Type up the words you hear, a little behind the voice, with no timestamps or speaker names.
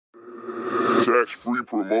Tax-free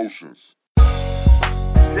promotions.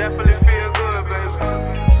 Definitely feel good, baby.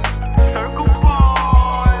 Circle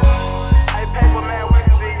Boiz. Hey, paper man, we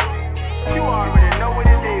see you. You already know what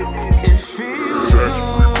it is. It feels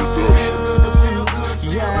Tax-free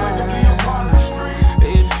production. yeah.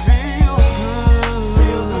 It feels good.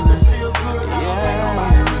 Yeah.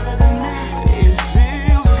 It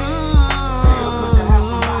feels good.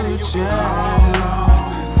 Yeah.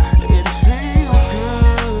 It feels good.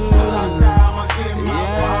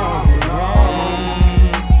 Yeah.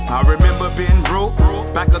 I remember being broke,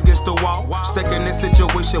 back against the wall, stuck in this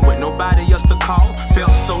situation with nobody else to call.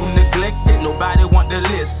 Felt so neglected, nobody want to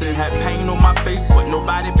listen. Had pain on my face, but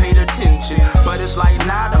nobody paid attention. But it's like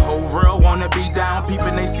now the whole world wanna be down.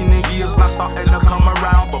 People they seen the years not starting to come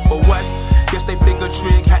around. But for what? Guess they figure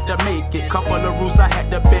Trig had to make it. Couple of rules I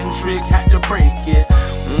had to bend, Trig had to break it.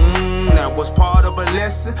 That was part of a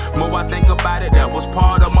lesson. More I think about it, that was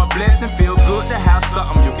part of my blessing. Feel good to have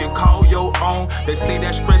something you can call your own. They say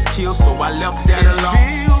that stress kills, so I left that alone.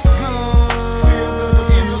 It feels good.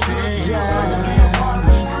 It feels good.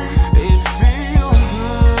 It feels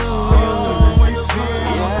good.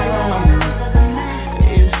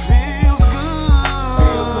 It feels good.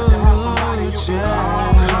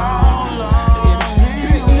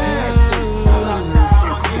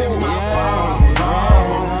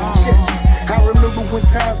 When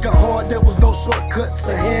times got hard, there was no shortcuts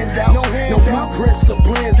or handouts, no blueprints or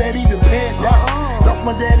plans that even panned out. Lost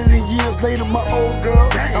my daddy then years later, my old girl.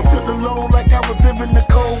 I felt alone like I was living the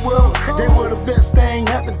cold world. They were the best thing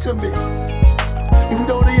happened to me, even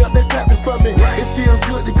though they up there clapping for me. It feels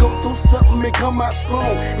good to go through something and come out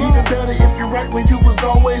strong. Even better if you're right when you was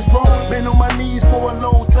always wrong. Been on my knees for a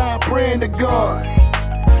long time praying to God.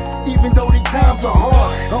 Even though these times are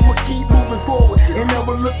hard, I'ma keep moving forward and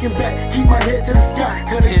never looking back. Keep my head to the sky,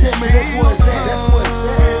 cause they tell me that's where it's at, that's where it's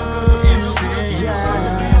at. It feels good.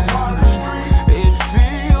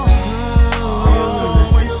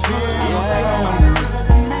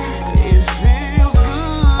 It feels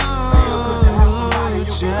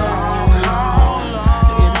good.